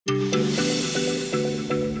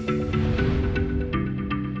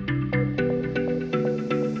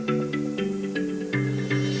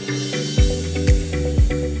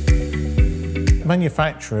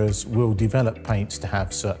manufacturers will develop paints to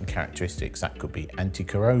have certain characteristics. That could be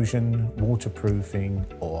anti-corrosion, waterproofing,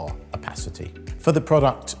 or opacity. For the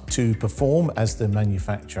product to perform as the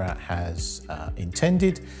manufacturer has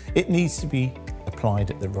intended, it needs to be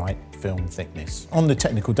applied at the right film thickness. On the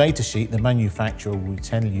technical data sheet, the manufacturer will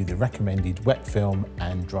tell you the recommended wet film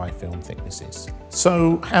and dry film thicknesses.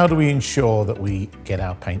 So how do we ensure that we get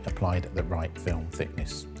our paint applied at the right film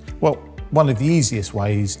thickness? Well, one of the easiest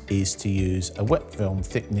ways is to use a wet film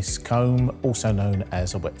thickness comb, also known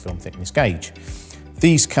as a wet film thickness gauge.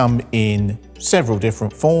 These come in several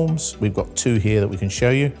different forms. We've got two here that we can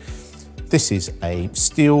show you. This is a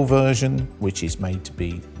steel version, which is made to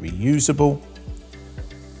be reusable.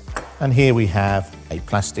 And here we have a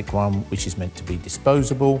plastic one, which is meant to be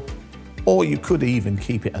disposable, or you could even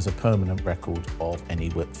keep it as a permanent record of any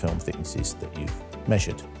wet film thicknesses that you've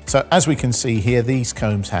measured. So as we can see here, these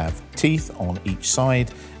combs have teeth on each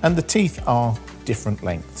side, and the teeth are different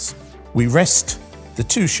lengths. We rest the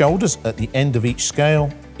two shoulders at the end of each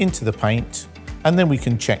scale into the paint, and then we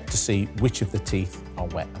can check to see which of the teeth are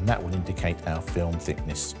wet, and that will indicate our film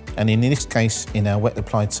thickness. And in this case, in our wet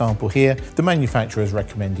applied sample here, the manufacturer has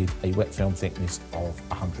recommended a wet film thickness of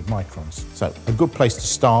 100 microns. So a good place to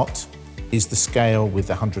start is the scale with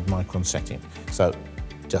the 100 micron setting. So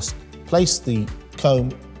just place the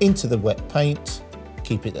comb into the wet paint,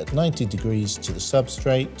 keep it at 90 degrees to the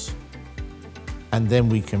substrate, and then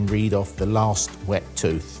we can read off the last wet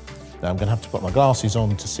tooth. Now I'm going to have to put my glasses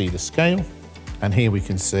on to see the scale, and here we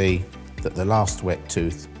can see that the last wet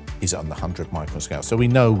tooth is on the 100 micron scale. So we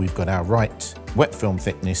know we've got our right wet film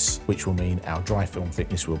thickness, which will mean our dry film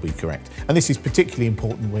thickness will be correct. And this is particularly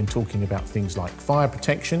important when talking about things like fire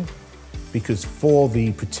protection, because for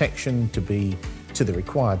the protection to be to the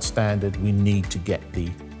required standard, we need to get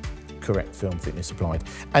the correct film thickness applied.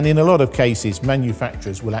 And in a lot of cases,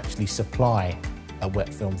 manufacturers will actually supply a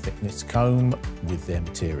wet film thickness comb with their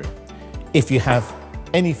material. If you have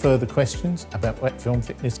any further questions about wet film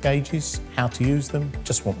thickness gauges, how to use them,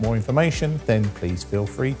 just want more information, then please feel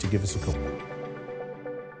free to give us a call.